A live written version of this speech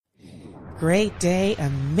Great day,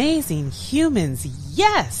 amazing humans.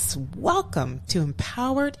 Yes, welcome to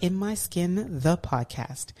Empowered in My Skin, the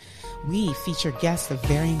podcast. We feature guests of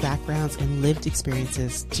varying backgrounds and lived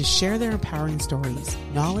experiences to share their empowering stories,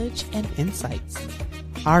 knowledge, and insights.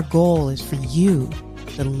 Our goal is for you,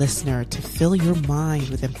 the listener, to fill your mind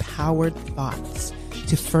with empowered thoughts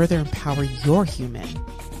to further empower your human.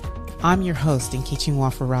 I'm your host, Nkechi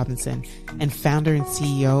Nwafọ-Robinson, and founder and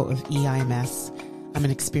CEO of EIMS. I'm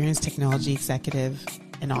an experienced technology executive,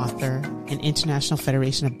 an author, an International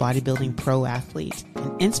Federation of Bodybuilding pro athlete,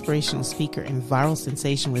 an inspirational speaker and viral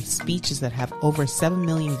sensation with speeches that have over 7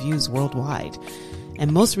 million views worldwide,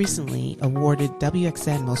 and most recently awarded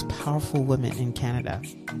WXN Most Powerful Women in Canada.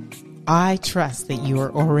 I trust that you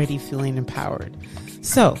are already feeling empowered.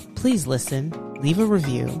 So please listen, leave a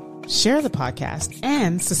review, share the podcast,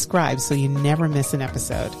 and subscribe so you never miss an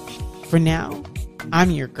episode. For now,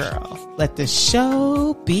 I'm your girl. Let the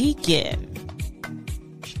show begin.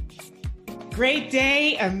 Great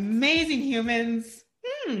day, amazing humans.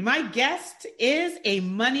 My guest is a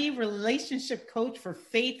money relationship coach for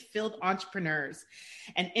faith-filled entrepreneurs,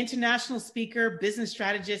 an international speaker, business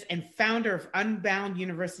strategist, and founder of Unbound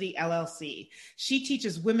University, LLC. She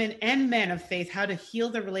teaches women and men of faith how to heal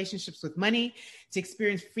their relationships with money, to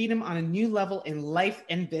experience freedom on a new level in life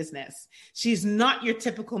and business. She's not your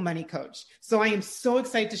typical money coach. So I am so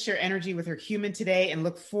excited to share energy with her human today and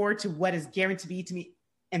look forward to what is guaranteed to be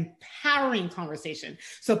empowering conversation.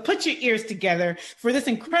 So put your ears together for this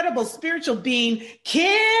incredible spiritual being,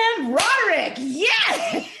 Kim Roderick.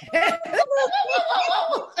 Yes!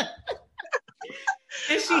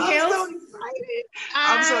 And she hails. So excited.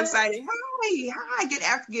 I'm so excited. Hi.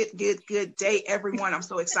 Good day, everyone. I'm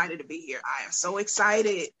so excited to be here. I am so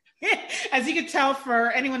excited. As you can tell,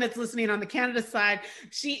 for anyone that's listening on the Canada side,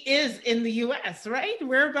 she is in the U.S., right?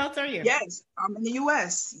 Whereabouts are you? Yes, I'm in the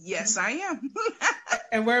U.S. Yes, I am.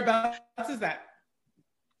 And whereabouts is that?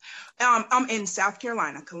 I'm in South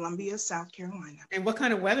Carolina, Columbia, South Carolina. And what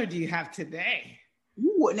kind of weather do you have today?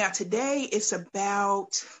 Ooh, now, today it's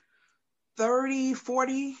about 30,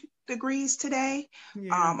 40 degrees today.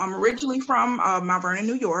 Yeah. I'm originally from Mount Vernon,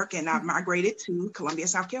 New York, and I've migrated to Columbia,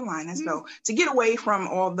 South Carolina. So to get away from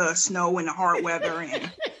all the snow and the hard weather. And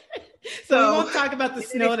so we won't talk about the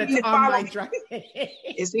snow that's on my driveway.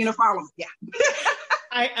 It's going to follow. Yeah.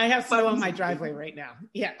 I have snow on my driveway right now.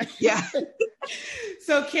 Yeah. Yeah.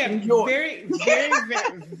 So Kim,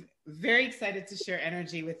 very excited to share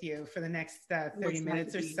energy with you for the next 30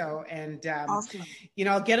 minutes or so. And, awesome.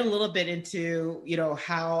 I'll get a little bit into,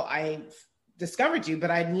 how I discovered you,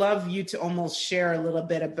 but I'd love you to almost share a little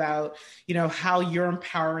bit about, how your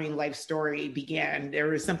empowering life story began. There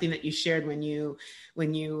was something that you shared when you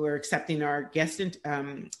were accepting our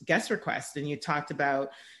guest request, and you talked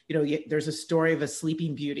about, there's a story of a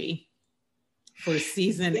sleeping beauty for a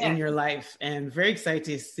season in your life, and very excited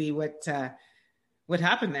to see what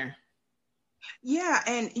happened there. Yeah.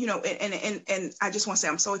 And, and I just want to say,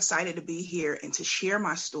 I'm so excited to be here and to share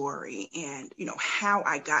my story and, how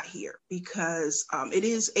I got here, because it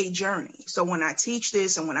is a journey. So when I teach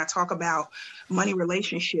this and when I talk about money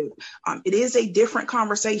relationship, it is a different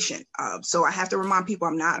conversation. So I have to remind people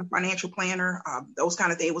I'm not a financial planner. Those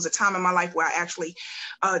kind of things. It was a time in my life where I actually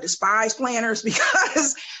despised planners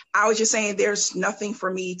because I was just saying there's nothing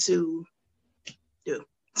for me to do.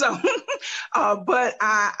 So, but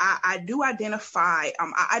I do identify,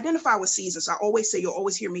 I identify with seasons. I always say, you'll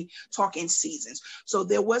always hear me talk in seasons. So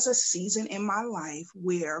there was a season in my life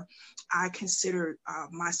where I considered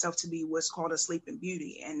myself to be what's called a sleeping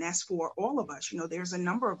beauty. And that's for all of us. There's a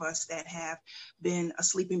number of us that have been a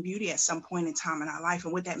sleeping beauty at some point in time in our life.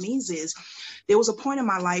 And what that means is there was a point in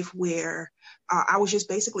my life where I was just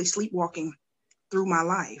basically sleepwalking through my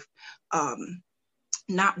life.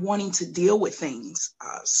 Not wanting to deal with things,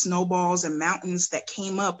 snowballs and mountains that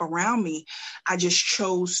came up around me. I just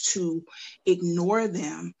chose to ignore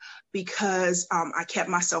them because I kept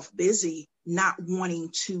myself busy, not wanting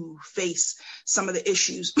to face some of the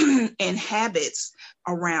issues and habits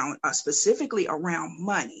around, specifically around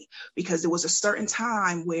money, because there was a certain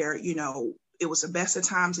time where, it was the best of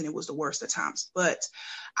times and it was the worst of times. But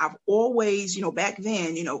I've always, back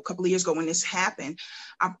then, a couple of years ago when this happened,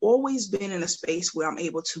 I've always been in a space where I'm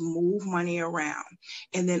able to move money around.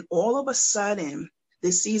 And then all of a sudden,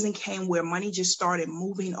 this season came where money just started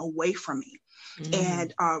moving away from me.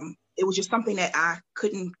 And it was just something that I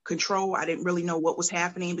couldn't control. I didn't really know what was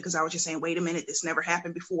happening because I was just saying, wait a minute, this never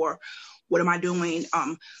happened before. What am I doing?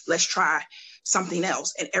 Let's try something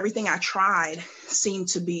else. And everything I tried seemed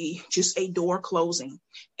to be just a door closing,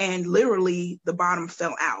 and literally the bottom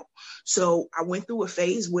fell out. So I went through a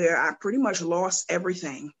phase where I pretty much lost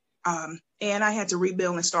everything And I had to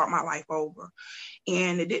rebuild and start my life over.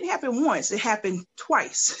 And it didn't happen once, it happened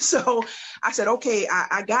twice. So I said, okay,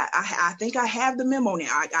 I think I have the memo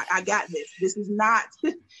now. I got this. This is not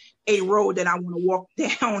a road that I want to walk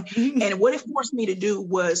down. And what it forced me to do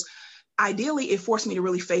was, ideally, it forced me to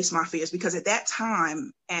really face my fears, because at that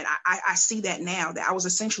time, and I see that now, that I was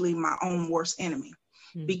essentially my own worst enemy,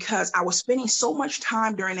 because I was spending so much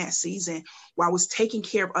time during that season where I was taking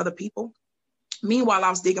care of other people. Meanwhile, I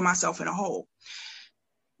was digging myself in a hole.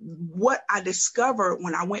 What I discovered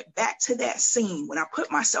when I went back to that scene, when I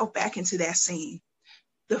put myself back into that scene,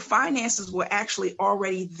 the finances were actually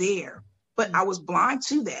already there, but I was blind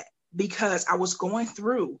to that because I was going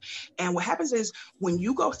through. And what happens is when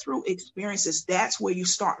you go through experiences, that's where you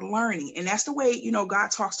start learning. And that's the way, you know, God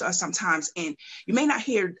talks to us sometimes. And you may not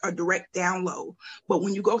hear a direct download, but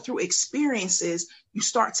when you go through experiences, you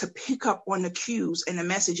start to pick up on the cues and the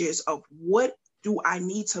messages of, what do I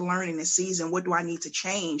need to learn in this season? What do I need to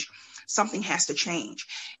change? Something has to change.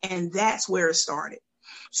 And that's where it started.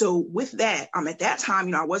 So with that, at that time,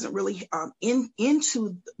 you know, I wasn't really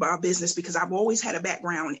into business, because I've always had a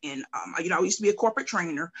background in, I used to be a corporate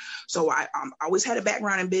trainer. So I always had a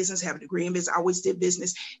background in business, have a degree in business. I always did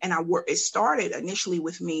business. And it started initially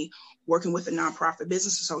with me working with a nonprofit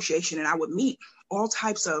business association. And I would meet all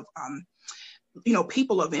types of,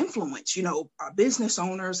 people of influence, business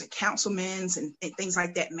owners and councilmen and things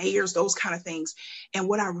like that, mayors, those kind of things. And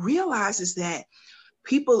what I realized is that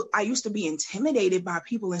I used to be intimidated by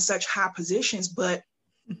people in such high positions, but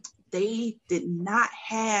they did not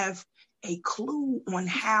have a clue on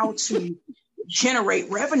how to generate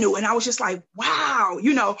revenue. And I was just like, wow,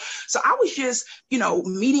 so I was just,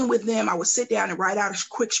 meeting with them. I would sit down and write out a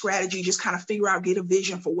quick strategy, just kind of figure out, get a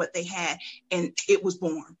vision for what they had. And it was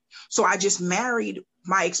born. So I just married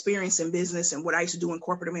my experience in business and what I used to do in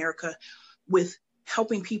corporate America with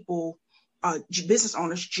helping people, business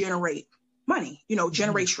owners, generate money,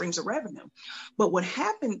 generate streams of revenue. But what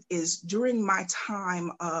happened is, during my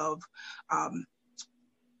time of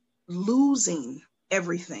losing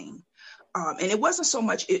everything, and it wasn't so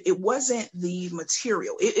much, it wasn't the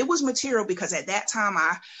material. It was material, because at that time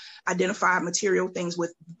I identified material things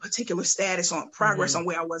with particular status on progress on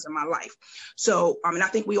where I was in my life. So, I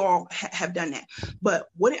think we all have done that. But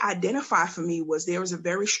what it identified for me was, there was a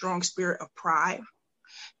very strong spirit of pride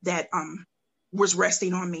that was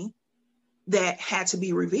resting on me, that had to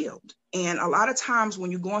be revealed. And a lot of times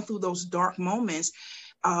when you're going through those dark moments,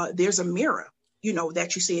 there's a mirror,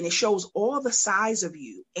 that you see, and it shows all the sides of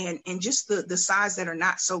you, and just the sides that are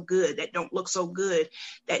not so good, that don't look so good,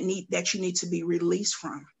 that you need to be released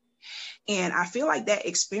from. And I feel like that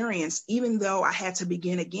experience, even though I had to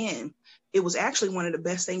begin again, it was actually one of the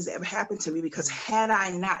best things that ever happened to me, because had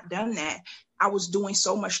I not done that, I was doing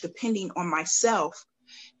so much depending on myself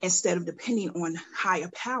instead of depending on higher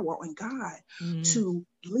power, on God, to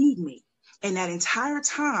lead me. And that entire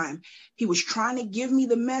time, he was trying to give me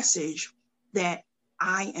the message that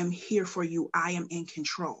I am here for you. I am in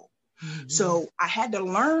control. So I had to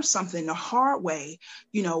learn something the hard way,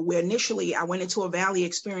 where initially I went into a valley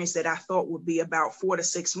experience that I thought would be about 4 to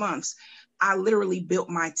 6 months. I literally built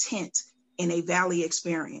my tent in a valley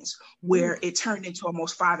experience where it turned into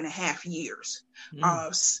almost 5.5 years.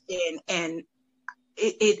 And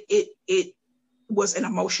it was an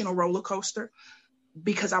emotional roller coaster,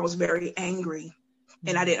 because I was very angry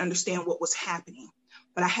and I didn't understand what was happening.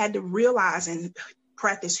 But I had to realize and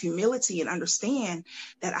practice humility and understand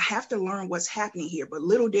that I have to learn what's happening here. But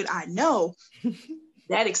little did I know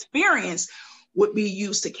that experience would be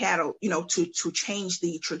used to to change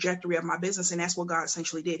the trajectory of my business. And that's what God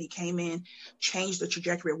essentially did. He came in, changed the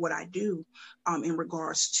trajectory of what I do in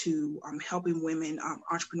regards to helping women,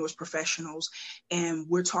 entrepreneurs, professionals. And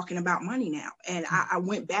we're talking about money now. And I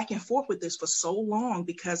went back and forth with this for so long,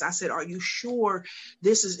 because I said, are you sure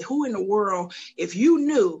this is, who in the world, if you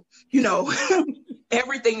knew,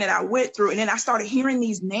 everything that I went through. And then I started hearing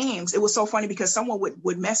these names. It was so funny, because someone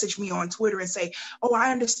would message me on Twitter and say, oh,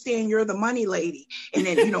 I understand you're the money lady. And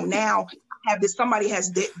then, now I have this, somebody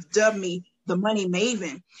has dubbed me the money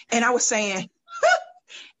maven. And I was saying,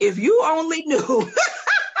 if you only knew,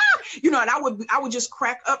 and I would just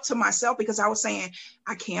crack up to myself, because I was saying,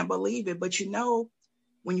 I can't believe it. But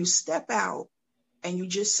when you step out and you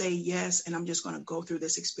just say yes, and I'm just going to go through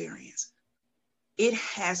this experience, it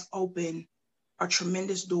has opened a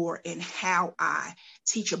tremendous door in how I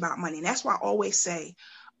teach about money. And that's why I always say,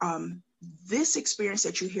 this experience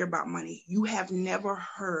that you hear about money, you have never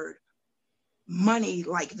heard money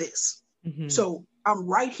like this. So I'm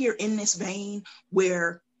right here in this vein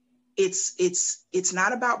where it's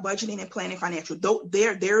not about budgeting and planning financial, though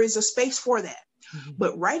there is a space for that. Mm-hmm.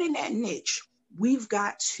 But right in that niche, we've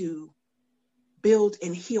got to build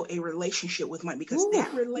and heal a relationship with money, because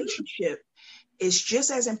that relationship is just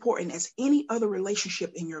as important as any other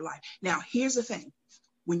relationship in your life. Now, here's the thing.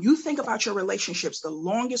 When you think about your relationships, the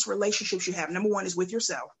longest relationships you have, number one is with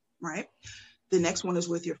yourself, right? The next one is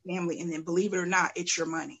with your family. And then, believe it or not, it's your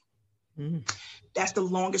money. Mm. That's the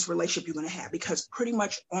longest relationship you're going to have, because pretty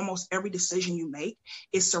much almost every decision you make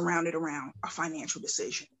is surrounded around a financial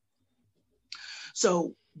decision.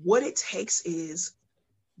 So what it takes is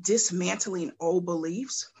dismantling old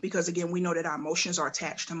beliefs, because again, we know that our emotions are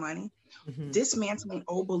attached to money. Mm-hmm. Dismantling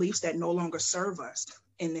old beliefs that no longer serve us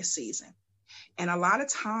in this season. And a lot of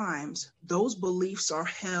times those beliefs are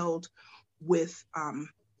held with,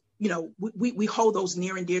 we hold those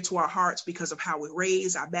near and dear to our hearts because of how we're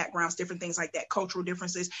raised, our backgrounds, different things like that, cultural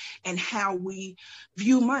differences, and how we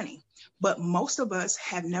view money. But most of us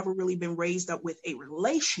have never really been raised up with a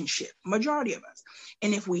relationship, majority of us.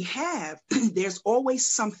 And if we have, there's always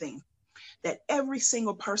something that every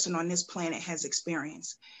single person on this planet has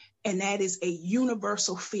experienced. And that is a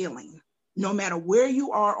universal feeling, no matter where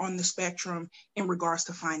you are on the spectrum in regards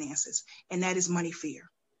to finances. And that is money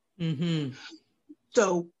fear. Mm-hmm.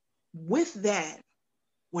 So with that,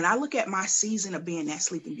 when I look at my season of being that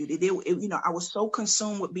Sleeping Beauty, I was so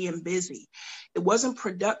consumed with being busy. It wasn't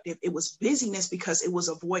productive. It was busyness because it was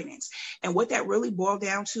avoidance. And what that really boiled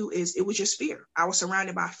down to is it was just fear. I was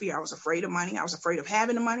surrounded by fear. I was afraid of money. I was afraid of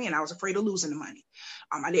having the money, and I was afraid of losing the money.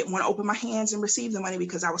 I didn't want to open my hands and receive the money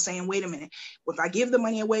because I was saying, wait a minute, if I give the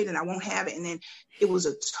money away, then I won't have it. And then it was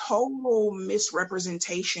a total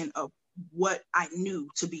misrepresentation of what I knew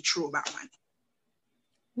to be true about money.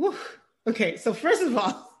 Woo. Okay, so first of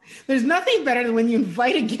all, there's nothing better than when you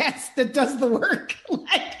invite a guest that does the work.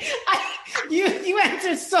 You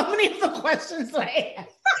answer so many of the questions I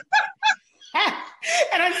have.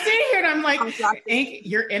 And I'm sitting here and I'm like,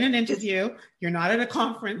 you're in an interview. You're not at a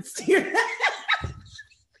conference.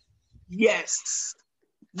 Yes.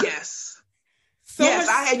 So yes,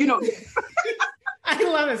 I had, I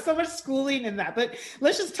love it. So much schooling in that. But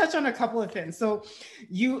let's just touch on a couple of things. So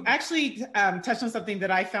you actually touched on something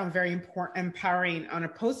that I found very empowering on a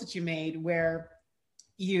post that you made, where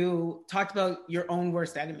you talked about your own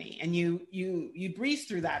worst enemy, and you breezed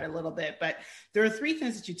through that a little bit. But there are three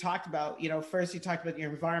things that you talked about. First, you talked about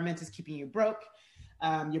your environment is keeping you broke.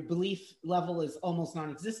 Your belief level is almost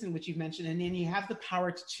non-existent, which you've mentioned. And then you have the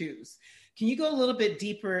power to choose. Can you go a little bit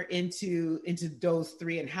deeper into those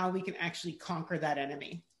three and how we can actually conquer that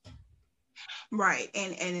enemy? Right.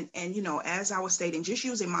 And as I was stating, just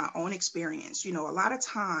using my own experience, a lot of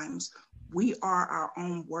times we are our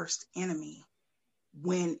own worst enemy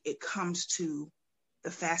when it comes to the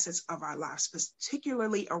facets of our lives,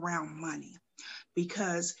 particularly around money,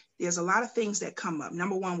 because there's a lot of things that come up.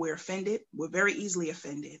 Number one, we're offended. We're very easily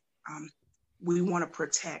offended. We want to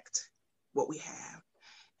protect what we have.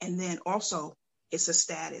 And then also it's a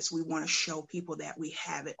status. We want to show people that we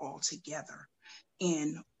have it all together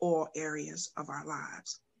in all areas of our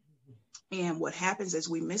lives. And what happens is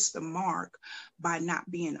we miss the mark by not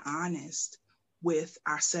being honest with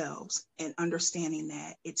ourselves and understanding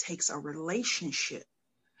that it takes a relationship.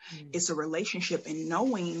 It's a relationship in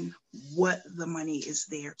knowing what the money is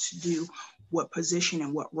there to do, what position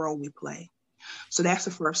and what role we play. So that's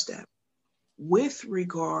the first step. With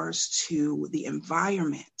regards to the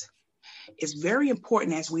environment, it's very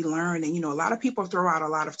important as we learn. And, a lot of people throw out a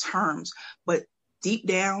lot of terms, but deep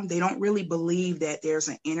down, they don't really believe that there's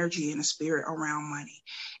an energy and a spirit around money,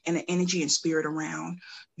 and an energy and spirit around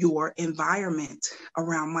your environment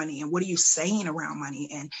around money. And what are you saying around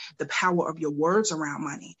money, and the power of your words around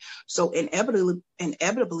money. So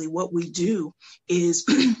inevitably what we do is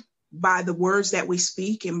by the words that we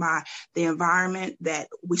speak and by the environment that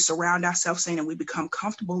we surround ourselves in and we become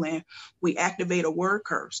comfortable in, we activate a word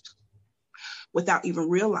curse without even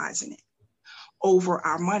realizing it over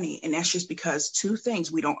our money. And that's just because two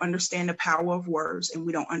things: we don't understand the power of words, and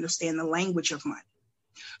we don't understand the language of money.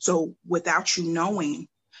 So without you knowing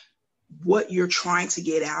what you're trying to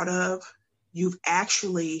get out of, you've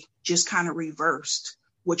actually just kind of reversed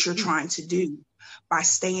what you're trying to do by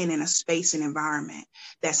staying in a space and environment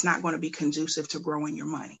that's not going to be conducive to growing your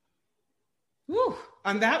money. Woo.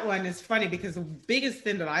 On that one, it's funny because the biggest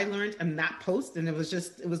thing that I learned in that post, and it was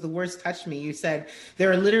the worst touched me. You said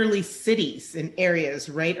there are literally cities and areas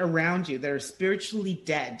right around you that are spiritually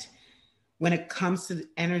dead when it comes to the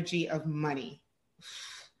energy of money.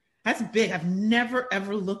 That's big. I've never,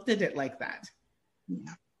 ever looked at it like that.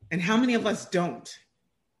 Yeah. And how many of us don't?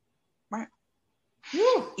 Right.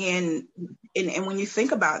 And when you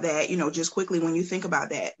think about that, just quickly, when you think about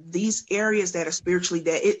that, these areas that are spiritually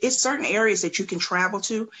dead, it's certain areas that you can travel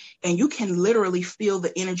to and you can literally feel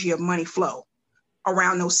the energy of money flow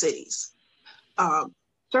around those cities.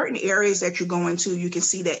 Certain areas that you go into, you can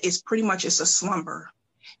see that it's a slumber.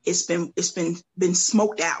 It's been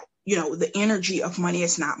smoked out. The energy of money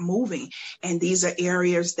is not moving. And these are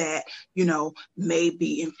areas that, may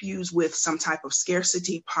be infused with some type of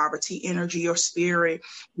scarcity, poverty, energy, or spirit,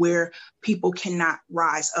 where people cannot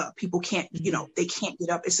rise up. People can't, they can't get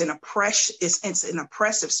up. It's an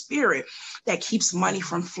oppressive spirit that keeps money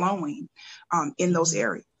from flowing in those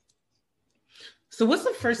areas. So what's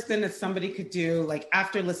the first thing that somebody could do, like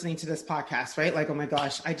after listening to this podcast, right? Like, oh my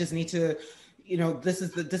gosh, I just need to, this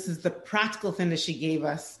is the practical thing that she gave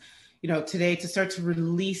us, today, to start to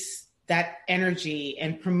release that energy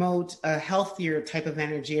and promote a healthier type of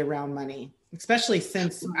energy around money, especially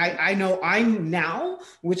since I know I'm now,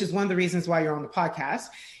 which is one of the reasons why you're on the podcast,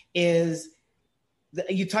 is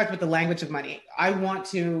you talked about the language of money. I want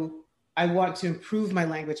to improve my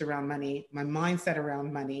language around money, my mindset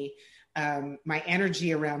around money, my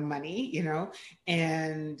energy around money,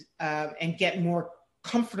 and get more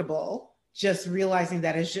comfortable just realizing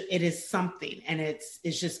that it is something, and it's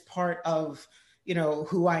just part of,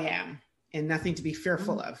 who I am, and nothing to be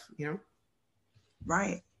fearful of,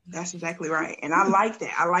 Right. That's exactly right. And I like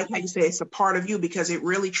that. I like how you say it's a part of you, because it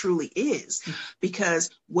really truly is, because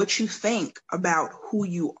what you think about who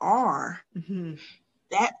you are,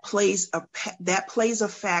 that plays a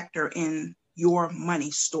factor in your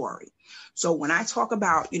money story. So when I talk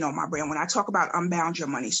about, my brand, when I talk about Unbound Your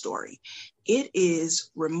Money Story, it is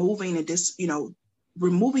removing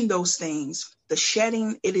removing those things,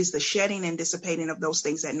 it is the shedding and dissipating of those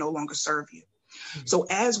things that no longer serve you. So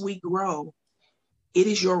as we grow, it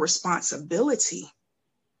is your responsibility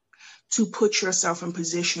to put yourself in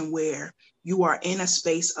position where you are in a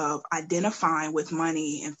space of identifying with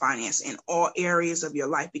money and finance in all areas of your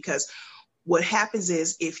life. Because what happens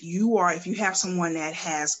is, if you have someone that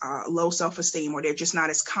has low self-esteem, or they're just not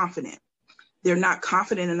as confident, they're not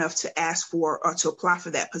confident enough to ask for or to apply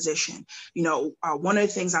for that position. One of the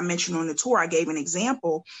things I mentioned on the tour, I gave an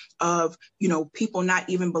example of, people not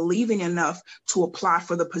even believing enough to apply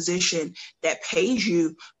for the position that pays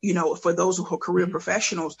you, for those who are career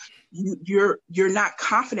professionals, you're not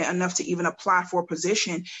confident enough to even apply for a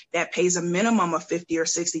position that pays a minimum of 50 or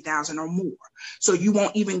 60,000 or more. So you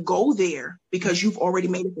won't even go there because you've already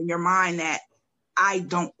made up in your mind that I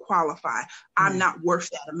don't qualify. I'm not worth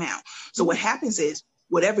that amount. So what happens is,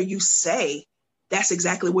 whatever you say, that's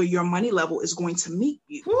exactly where your money level is going to meet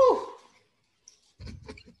you.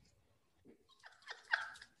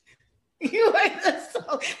 I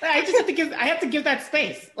have to give that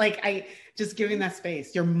space. Giving that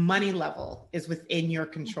space. Your money level is within your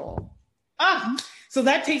control. So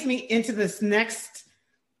that takes me into this next,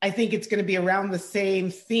 I think it's going to be around the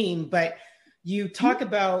same theme, but you talk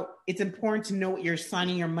about it's important to know what you're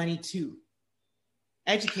assigning your money to.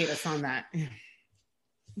 Educate us on that.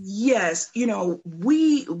 Yes.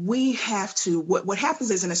 We have to, what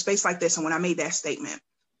happens is, in a space like this, and when I made that statement,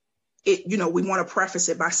 we want to preface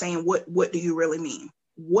it by saying, what do you really mean?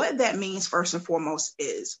 What that means, first and foremost,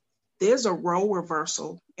 is there's a role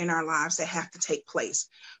reversal in our lives that have to take place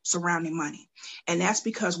surrounding money. And that's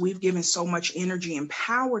because we've given so much energy and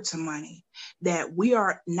power to money that we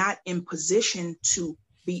are not in position to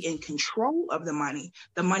be in control of the money.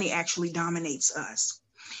 The money actually dominates us.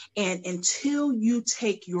 And until you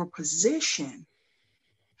take your position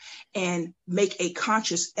and make a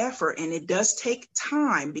conscious effort, and it does take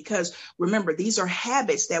time, because remember, these are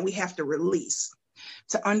habits that we have to release,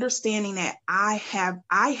 to understanding that I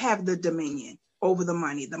have the dominion over the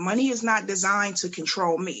money. The money is not designed to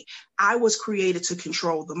control me. I was created to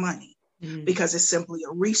control the money because it's simply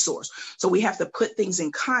a resource. So we have to put things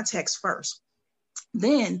in context first.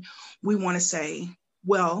 Then we want to say,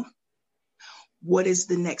 well, what is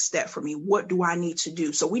the next step for me? What do I need to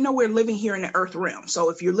do? So we know we're living here in the earth realm. So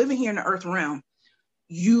if you're living here in the earth realm,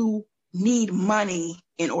 you need money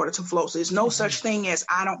in order to flow. So there's no such thing as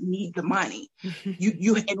I don't need the money.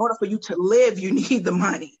 You in order for you to live, you need the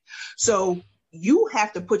money. So you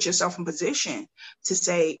have to put yourself in position to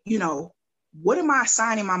say, what am I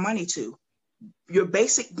assigning my money to? Your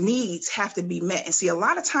basic needs have to be met. And see, a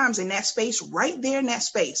lot of times in that space, right there in that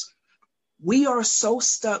space, we are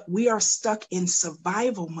stuck in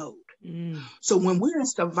survival mode. So when we're in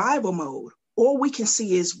survival mode, all we can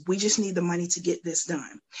see is we just need the money to get this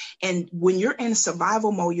done. And when you're in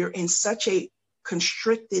survival mode, you're in such a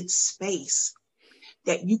constricted space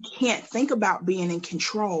that you can't think about being in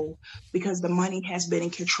control because the money has been in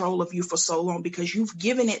control of you for so long because you've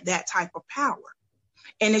given it that type of power.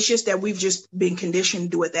 And it's just that we've just been conditioned to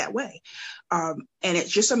do it that way. And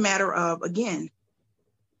it's just a matter of, again,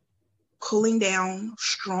 pulling down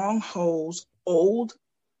strongholds, old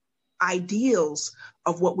ideals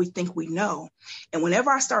of what we think we know. And whenever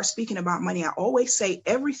I start speaking about money, I always say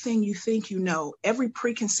everything you think you know, every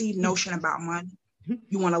preconceived notion about money,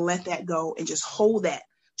 you want to let that go and just hold that.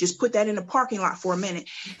 Just put that in the parking lot for a minute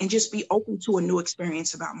and just be open to a new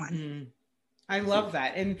experience about money. I love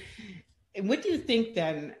that. And what do you think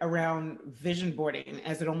then around vision boarding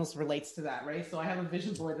as it almost relates to that, right? So I have a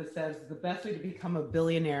vision board that says the best way to become a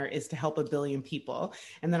billionaire is to help 1 billion people.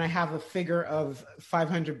 And then I have a figure of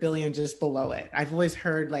 500 billion just below it. I've always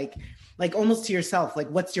heard like almost to yourself, like,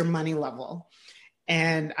 what's your money level?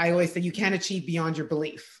 And I always say you can't achieve beyond your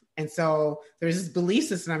belief. And so there's this belief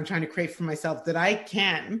system I'm trying to create for myself that I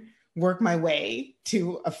can work my way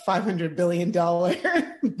to a $500 billion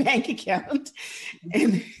bank account.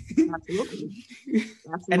 And Absolutely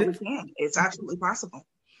can. It's absolutely possible.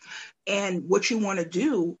 And what you want to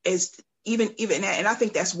do is even, and I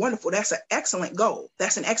think that's wonderful. That's an excellent goal.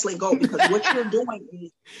 That's an excellent goal because what you're doing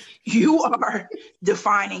is you are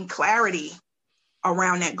defining clarity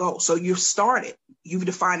around that goal. So you've started, you've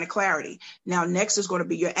defined the clarity. Now, next is going to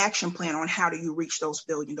be your action plan on how do you reach those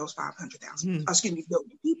 500,000, billion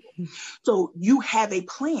people. So you have a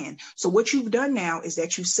plan. So what you've done now is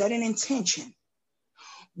that you set an intention.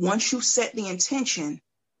 Once you set the intention,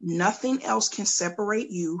 nothing else can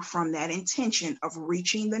separate you from that intention of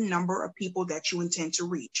reaching the number of people that you intend to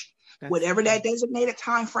reach, whatever that designated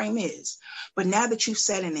time frame is. But now that you've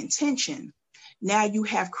set an intention, now you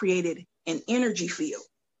have created an energy field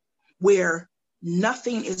where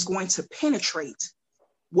nothing is going to penetrate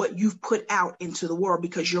what you've put out into the world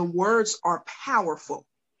because your words are powerful.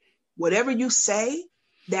 Whatever you say,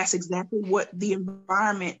 that's exactly what the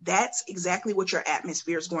environment, that's exactly what your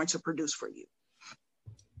atmosphere is going to produce for you.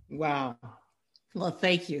 Wow. Well,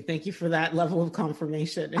 thank you. Thank you for that level of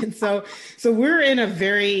confirmation. And so we're in a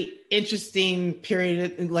very interesting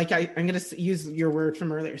period, like I'm going to use your word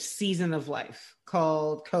from earlier, season of life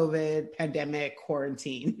called COVID, pandemic,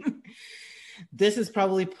 quarantine. This has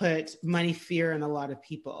probably put money fear in a lot of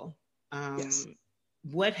people. Yes.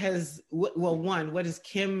 What has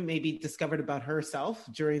Kim maybe discovered about herself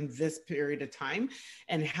during this period of time?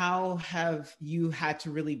 And how have you had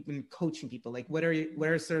to really been coaching people? Like, what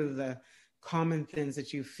are sort of the common things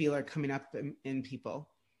that you feel are coming up in people?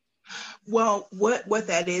 Well, what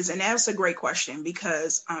that is, and that's a great question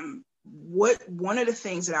because one of the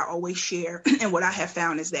things that I always share and what I have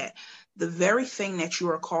found is that the very thing that you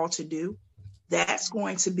are called to do, that's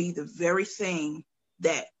going to be the very thing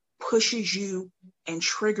that pushes you and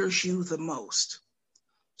triggers you the most.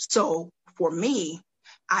 So for me,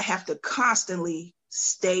 I have to constantly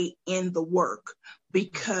stay in the work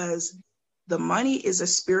because the money is a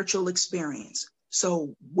spiritual experience.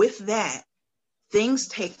 So with that, things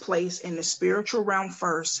take place in the spiritual realm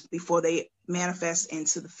first before they manifest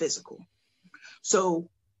into the physical. So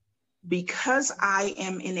because I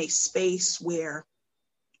am in a space where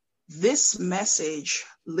this message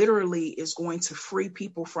literally is going to free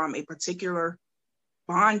people from a particular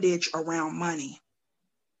bondage around money,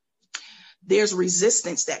 there's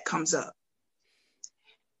resistance that comes up.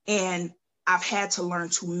 And I've had to learn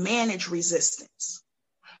to manage resistance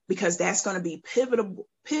because that's going to be pivotal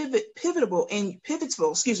in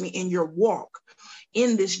your walk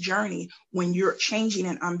in this journey when you're changing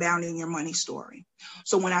and unbounding your money story.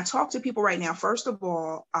 So when I talk to people right now, first of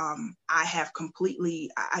all, I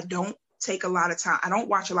don't take a lot of time. I don't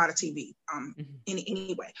watch a lot of TV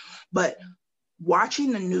anyway, but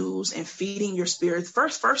watching the news and feeding your spirit.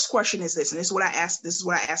 First question is this, and this is what I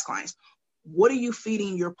ask clients. What are you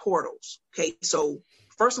feeding your portals? Okay. So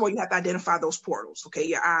first of all, you have to identify those portals. Okay.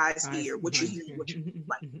 Your eyes, ear, what you hear,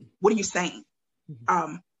 what are you saying?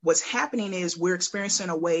 What's happening is we're experiencing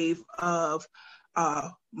a wave of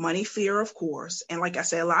money fear, of course. And like I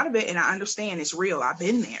said, a lot of it, and I understand it's real. I've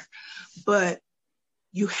been there, but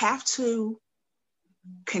you have to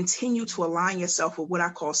continue to align yourself with what I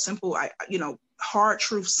call hard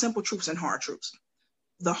truths, simple truths, and hard truths.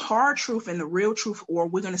 The hard truth and the real truth, or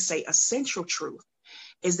we're going to say essential truth,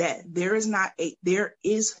 is that there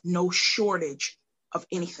is no shortage of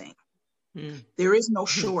anything. There is no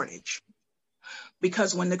shortage.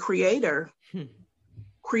 Because when the Creator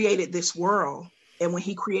created this world and when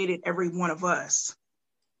he created every one of us,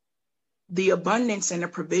 the abundance and the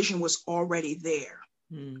provision was already there.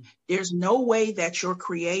 There's no way that your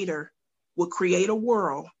Creator would create a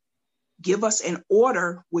world, give us an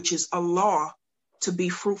order, which is a law, to be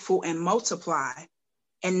fruitful and multiply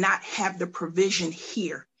and not have the provision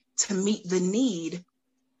here to meet the need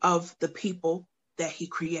of the people that he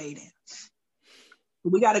created.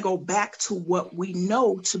 We got to go back to what we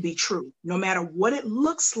know to be true. No matter what it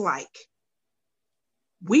looks like,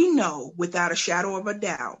 we know without a shadow of a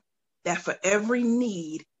doubt that for every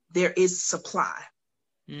need, there is supply.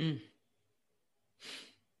 Mm.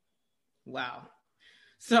 Wow.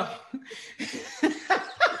 So,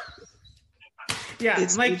 yeah,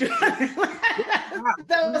 It's Mike. that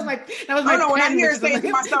was my. When I hear it say it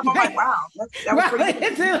to myself, I'm like, wow, that was pretty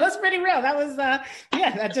good. It was pretty real. That was, that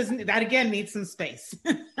again needs some space.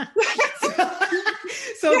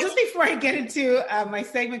 So just before I get into my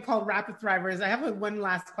segment called Rapid Thrivers, I have one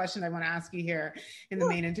last question I want to ask you here in the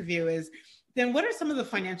main interview is, then what are some of the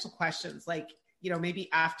financial questions, like, maybe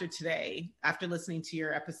after today, after listening to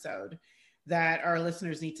your episode, that our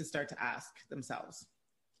listeners need to start to ask themselves?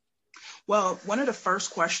 Well, one of the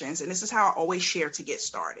first questions, and this is how I always share to get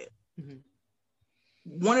started. Mm-hmm.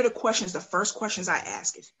 One of the first questions I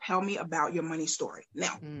ask is, tell me about your money story.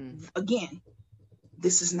 Now, again,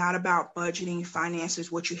 this is not about budgeting,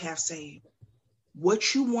 finances, what you have saved.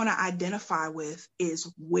 What you want to identify with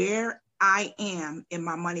is where I am in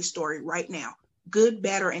my money story right now, good,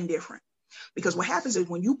 bad, or indifferent. Because what happens is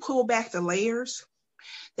when you pull back the layers,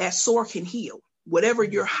 that sore can heal. Whatever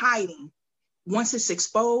you're hiding, once it's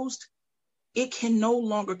exposed, it can no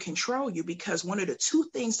longer control you. Because one of the two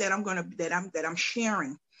things that I'm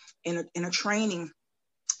sharing in a training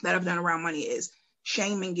that I've done around money is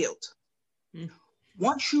shame and guilt.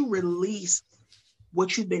 Once you release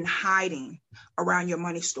what you've been hiding around your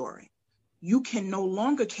money story, you can no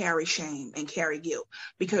longer carry shame and carry guilt,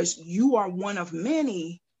 because you are one of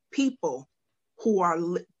many people who are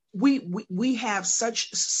we have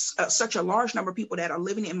such a large number of people that are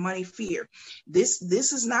living in money fear. This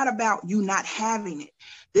is not about you not having it.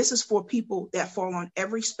 This is for people that fall on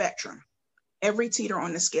every spectrum, every teeter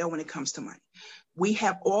on the scale when it comes to money. We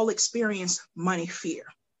have all experienced money fear.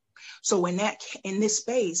 So in this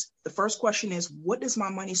space, the first question is, what does my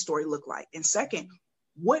money story look like? And second,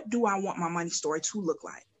 what do I want my money story to look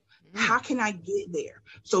like? How can I get there?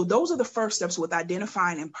 So those are the first steps with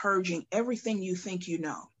identifying and purging everything you think you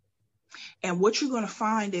know. And what you're going to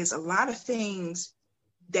find is a lot of things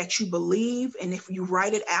that you believe, and if you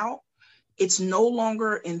write it out, it's no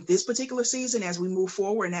longer in this particular season as we move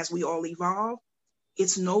forward and as we all evolve,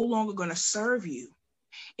 it's no longer going to serve you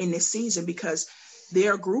in this season, because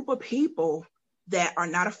there are a group of people that are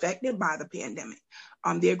not affected by the pandemic.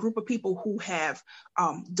 There are a group of people who have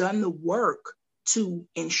done the work to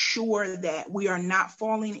ensure that we are not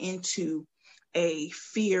falling into a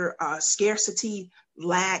fear, scarcity,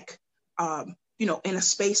 lack, in a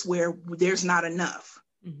space where there's not enough.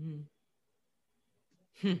 Mm-hmm.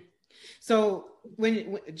 So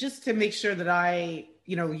when just to make sure that I,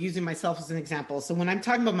 using myself as an example. So when I'm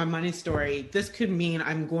talking about my money story, this could mean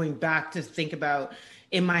I'm going back to think about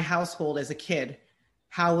in my household as a kid,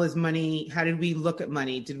 how did we look at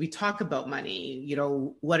money? Did we talk about money?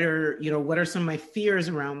 What are some of my fears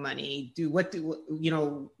around money? What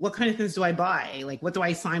kind of things do I buy? Like, what do I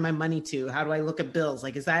assign my money to? How do I look at bills?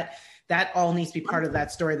 Like, is that all needs to be part of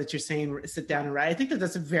that story that you're saying, sit down and write? I think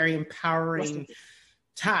that's a very empowering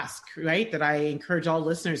task, right? That I encourage all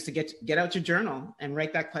listeners to get out your journal and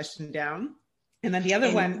write that question down. And then the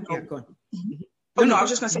other one, go on. I was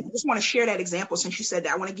just going to say, I just want to share that example since you said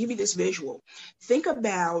that. I want to give you this visual. Think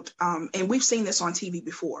about, and we've seen this on TV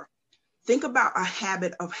before. Think about a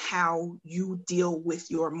habit of how you deal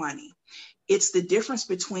with your money. It's the difference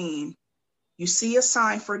between you see a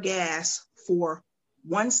sign for gas for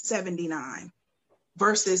 $1.79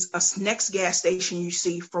 versus a next gas station you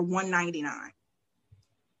see for $1.99.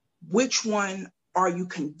 Which one are you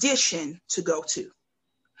conditioned to go to?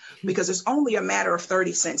 Because it's only a matter of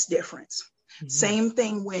 30 cents difference. Mm-hmm. Same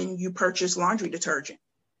thing when you purchase laundry detergent.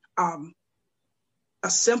 A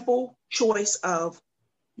simple choice of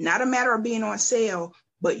not a matter of being on sale,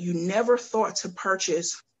 but you never thought to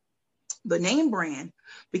purchase the name brand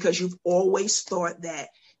because you've always thought that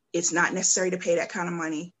it's not necessary to pay that kind of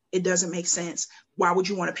money. It doesn't make sense. Why would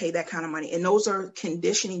you want to pay that kind of money? And those are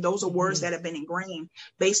conditioning. Those are words that have been ingrained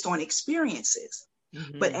based on experiences.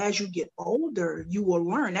 Mm-hmm. But as you get older, you will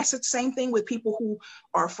learn. That's the same thing with people who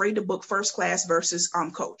are afraid to book first class versus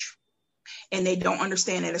coach. And they don't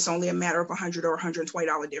understand that it's only a matter of $100 or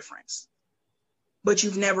 $120 difference. But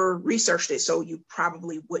you've never researched it, so you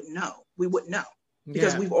probably wouldn't know. We wouldn't know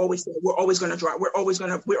because we've always said we're always going to drive. We're always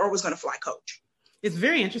going to fly coach. It's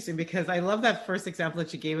very interesting because I love that first example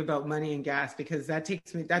that you gave about money and gas, because that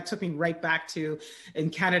took me right back to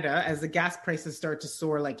in Canada as the gas prices start to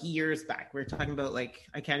soar like years back. We're talking about like,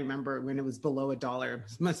 I can't remember when it was below $1.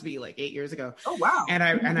 It must be like 8 years ago. Oh, wow. And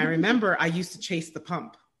I remember I used to chase the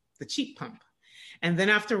pump, the cheap pump. And then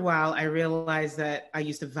after a while, I realized that I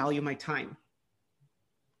used to value my time.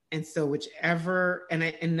 And so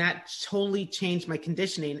and that totally changed my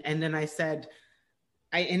conditioning. And then I said,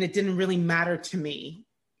 and it didn't really matter to me,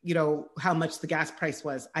 how much the gas price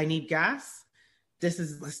was. I need gas. This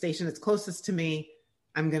is the station that's closest to me.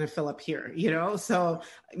 I'm going to fill up here, So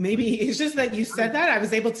maybe it's just that you said that I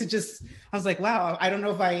was able to I was like, wow, I don't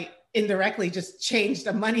know if I indirectly just changed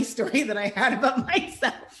a money story that I had about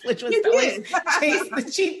myself, which was always chase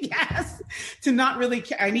the cheap gas to not really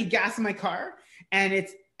care. I need gas in my car, and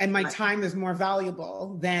my time is more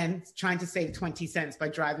valuable than trying to save 20 cents by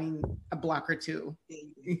driving a block or two.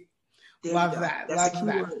 Love that. Love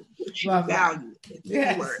that. Love that.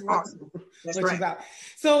 Yes. Awesome. That's right.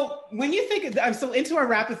 So when you think, so into our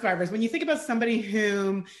rapid fires, when you think about somebody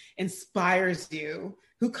whom inspires you,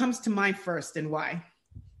 who comes to mind first and why?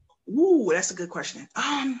 Ooh, that's a good question.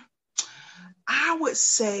 I would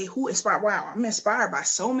say who inspired. Wow, I'm inspired by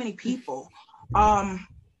so many people.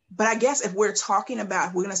 But I guess if we're talking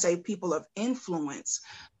about, we're going to say people of influence.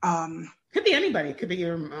 Could be anybody. It could be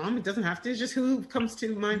your mom. It doesn't have to. It's just who comes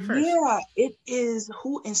to mind first. Yeah, it is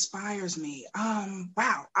who inspires me.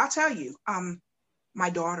 Wow, I'll tell you. My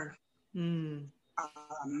daughter. My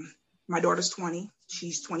daughter's 20.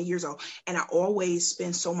 She's 20 years old. And I always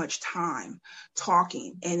spend so much time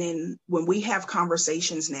talking. And then when we have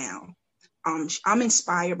conversations now, I'm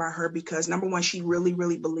inspired by her because number one, she really,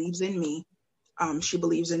 really believes in me. She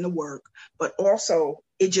believes in the work, but also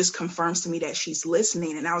it just confirms to me that she's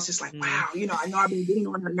listening. And I was just like, wow, I know I've been getting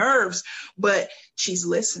on her nerves, but she's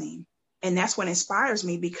listening. And that's what inspires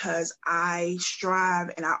me because I strive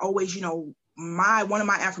and I always, one of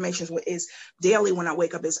my affirmations is daily when I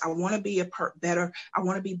wake up is I want to be better. I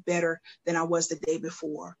want to be better than I was the day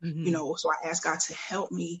before, so I ask God to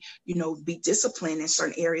help me, be disciplined in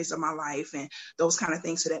certain areas of my life and those kind of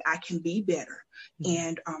things so that I can be better.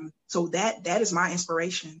 And so that is my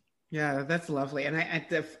inspiration. Yeah, that's lovely. And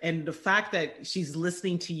and the fact that she's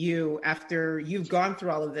listening to you after you've gone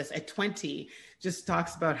through all of this at 20 just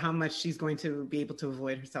talks about how much she's going to be able to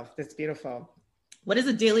avoid herself. That's beautiful. What is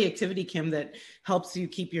a daily activity, Kim, that helps you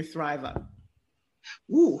keep your thrive up?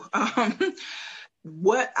 What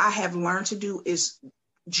I have learned to do is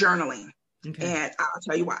journaling. Okay. And I'll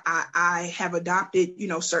tell you what, I have adopted,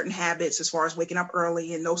 certain habits as far as waking up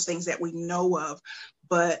early and those things that we know of.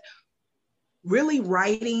 But really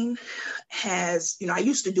writing has, I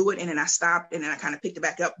used to do it and then I stopped and then I kind of picked it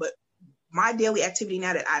back up. But my daily activity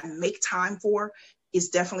now that I make time for is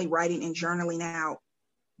definitely writing and journaling out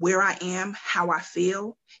where I am, how I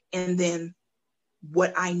feel, and then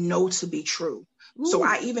what I know to be true. Ooh. So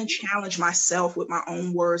I even challenge myself with my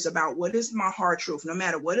own words about what is my hard truth, no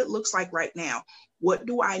matter what it looks like right now. What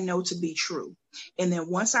do I know to be true? And then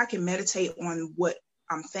once I can meditate on what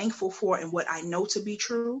I'm thankful for and what I know to be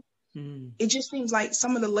true, it just seems like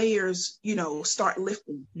some of the layers, start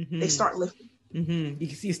lifting. They start lifting.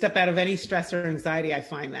 You step out of any stress or anxiety. I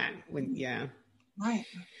find that Right.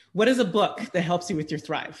 What is a book that helps you with your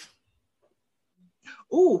thrive?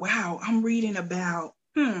 Oh, wow. I'm reading about,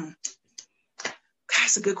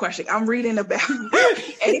 that's a good question. I'm reading about, at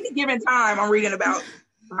any given time, I'm reading about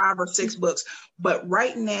 5 or 6 books. But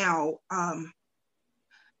right now, I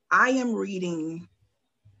am reading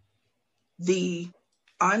The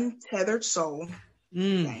Untethered Soul.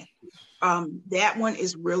 Okay. That one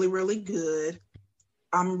is really, really good.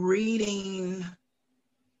 I'm reading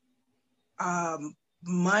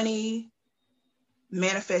Money,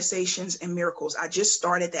 Manifestations, and Miracles. I just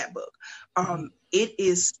started that book. It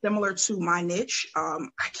is similar to my niche. I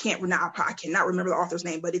cannot remember the author's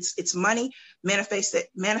name, but it's Money,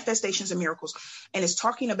 Manifestations, and Miracles. And it's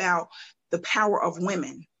talking about the power of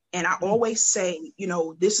women. And I always say,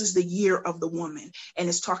 this is the year of the woman, and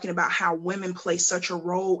it's talking about how women play such a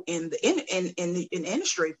role in the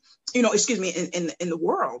industry, in the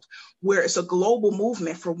world, where it's a global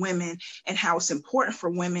movement for women, and how it's important for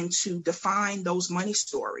women to define those money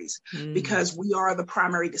stories because we are the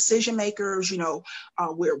primary decision makers.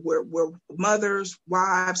 We're mothers,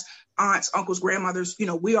 wives, aunts, uncles, grandmothers.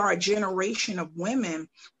 We are a generation of women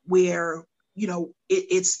where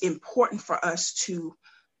it's important for us to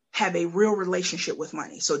have a real relationship with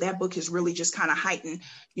money. So that book has really just kind of heightened,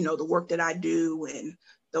 the work that I do and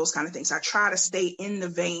those kind of things. I try to stay in the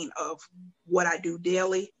vein of what I do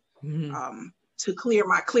daily to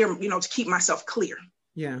to keep myself clear.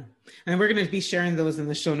 Yeah. And we're going to be sharing those in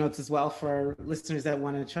the show notes as well for our listeners that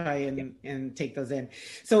want to try and take those in.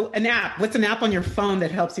 So an app, what's an app on your phone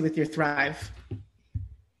that helps you with your Thrive?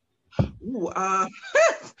 Ooh, an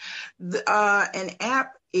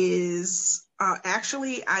app is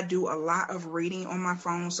actually, I do a lot of reading on my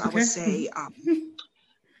phone. So I would say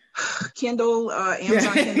Kindle,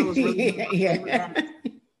 Amazon Kindle is really my favorite app.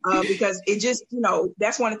 Because it just,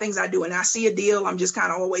 that's one of the things I do. And I see a deal, I'm just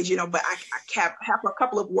kind of always, but I have a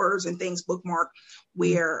couple of words and things bookmarked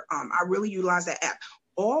where I really utilize that app.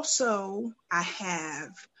 Also, I have,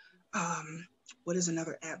 what is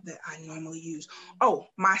another app that I normally use? Oh,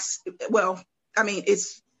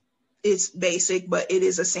 it's basic, but it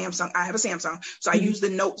is a Samsung. I have a Samsung. So I use the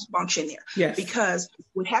notes function there. Yes. Because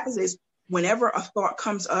what happens is whenever a thought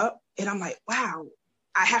comes up and I'm like, wow,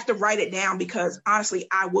 I have to write it down because honestly,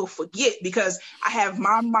 I will forget because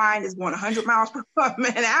my mind is going 100 miles per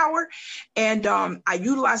hour. And I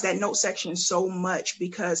utilize that note section so much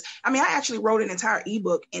because I actually wrote an entire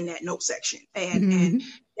ebook in that note section. And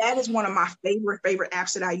that is one of my favorite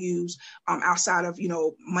apps that I use outside of,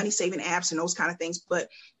 money saving apps and those kind of things. But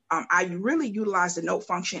I really utilize the note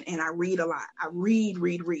function and I read a lot. I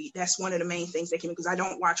read. That's one of the main things that can, because I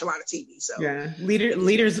don't watch a lot of TV. So yeah,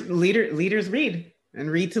 leaders read. And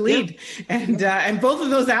read to lead. Yeah. And both of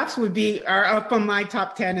those apps are up on my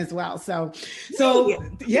top 10 as well. So tell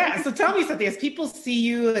me something, as people see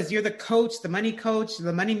you as you're the coach, the money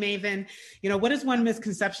maven, what is one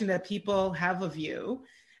misconception that people have of you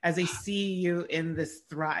as they see you in this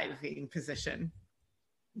thriving position?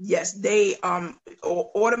 Yes, they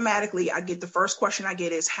automatically, the first question I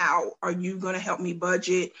get is, how are you going to help me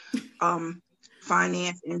budget,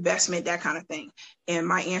 finance, investment, that kind of thing? And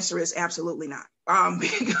my answer is absolutely not.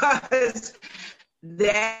 Because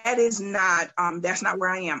that's not where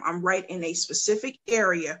I am. I'm right in a specific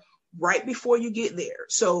area right before you get there.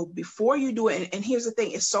 So before you do it, and here's the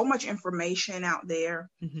thing, it's so much information out there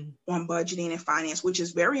on budgeting and finance, which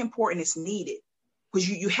is very important. It's needed because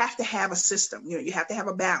you have to have a system, you have to have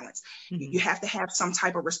a balance. You have to have some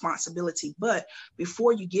type of responsibility. But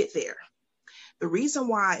before you get there, the reason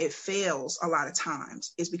why it fails a lot of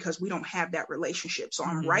times is because we don't have that relationship. So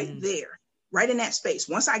I'm right there, right in that space.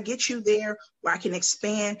 Once I get you there where I can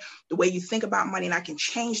expand the way you think about money and I can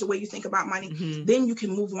change the way you think about money, then you can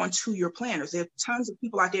move on to your planners. There are tons of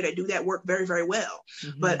people out there that do that work very, very well.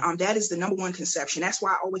 But that is the number one conception. That's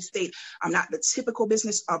why I always state I'm not the typical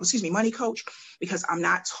money coach, because I'm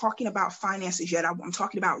not talking about finances yet. I'm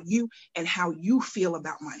talking about you and how you feel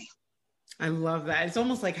about money. I love that. It's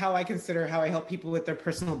almost like how I help people with their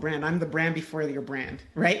personal brand. I'm the brand before your brand,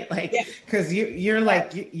 right? Like, because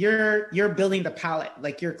you're building the palette,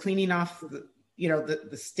 like you're cleaning off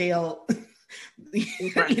the stale,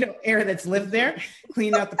 air that's lived there,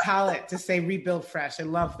 cleaning out the palette to say rebuild fresh. I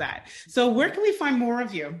love that. So where can we find more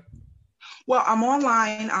of you? Well, I'm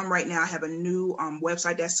online right now. I have a new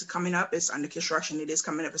website that's coming up. It's under construction. It is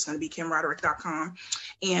coming up. It's going to be KimRoderick.com.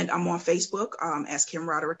 And I'm on Facebook as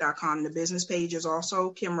KimRoderick.com. The business page is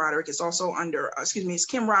also Kim Roderick. It's also it's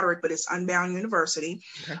Kim Roderick, but it's Unbound University.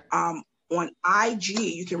 Okay. On IG,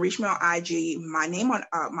 you can reach me on IG. My name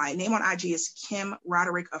on IG is Kim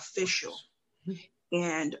Roderick Official.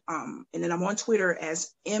 And then I'm on Twitter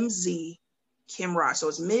as MZ Kim Rod. So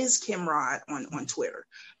it's Ms. Kim Rod on Twitter.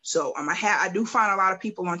 So I do find a lot of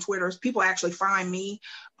people on Twitter. People actually find me.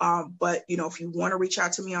 But if you want to reach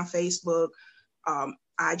out to me on Facebook,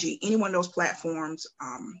 IG, any one of those platforms,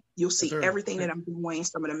 you'll see everything that I'm doing,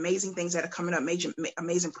 some of the amazing things that are coming up,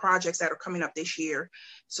 amazing projects that are coming up this year.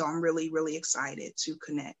 So I'm really, really excited to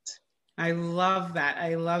connect. I love that.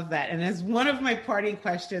 And as one of my parting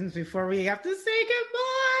questions before we have to say goodbye,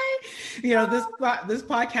 this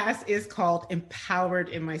podcast is called Empowered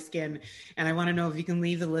in My Skin. And I want to know if you can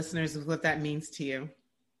leave the listeners with what that means to you.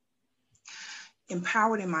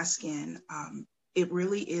 Empowered in my skin. It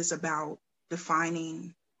really is about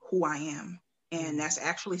defining who I am. And that's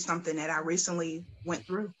actually something that I recently went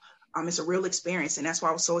through. It's a real experience. And that's why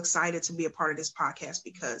I was so excited to be a part of this podcast,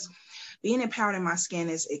 because being empowered in my skin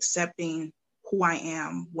is accepting who I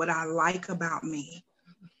am, what I like about me,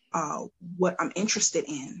 what I'm interested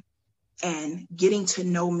in, and getting to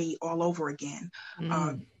know me all over again.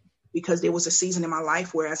 Because there was a season in my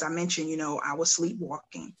life where, as I mentioned, I was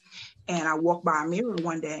sleepwalking, and I walked by a mirror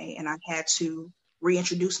one day and I had to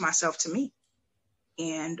reintroduce myself to me.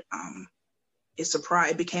 And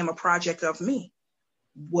it became a project of me.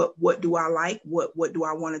 What do I like? What do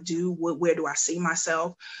I want to do? Where do I see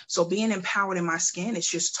myself? So being empowered in my skin is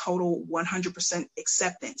just total 100%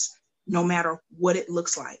 acceptance, no matter what it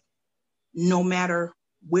looks like, no matter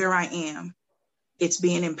where I am. It's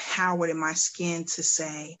being empowered in my skin to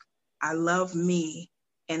say, I love me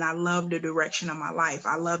and I love the direction of my life.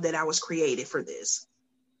 I love that I was created for this.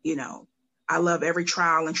 You know, I love every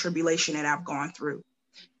trial and tribulation that I've gone through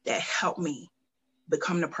that helped me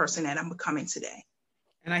become the person that I'm becoming today.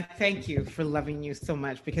 And I thank you for loving you so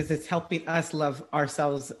much, because it's helping us love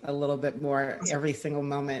ourselves a little bit more every single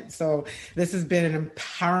moment. So this has been an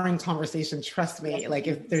empowering conversation. Trust me. Like,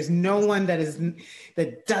 if there's no one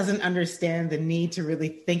that doesn't understand the need to really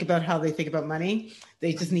think about how they think about money,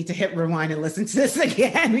 they just need to hit rewind and listen to this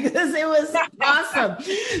again, because it was awesome.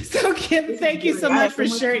 So Kim, thank you so much for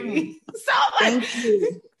sharing.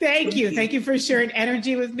 Thank you. Thank you for sharing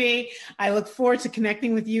energy with me. I look forward to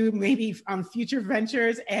connecting with you maybe on future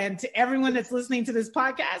ventures. And to everyone that's listening to this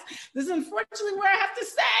podcast, this is unfortunately where I have to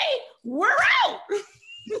say, we're out.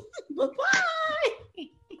 Bye-bye.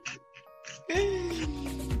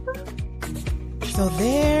 So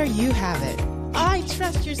there you have it. I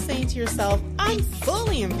trust you're saying to yourself, I'm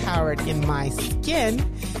fully empowered in my skin.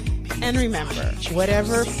 And remember,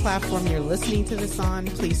 whatever platform you're listening to this on,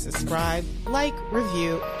 please subscribe, like,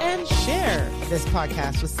 review, and share this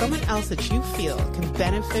podcast with someone else that you feel can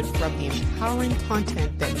benefit from the empowering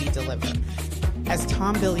content that we deliver. As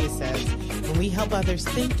Tom Bilyeu says, when we help others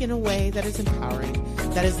think in a way that is empowering,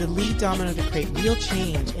 that is the lead domino to create real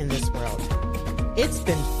change in this world. It's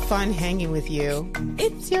been fun hanging with you.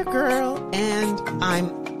 It's your girl, and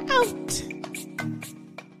I'm out.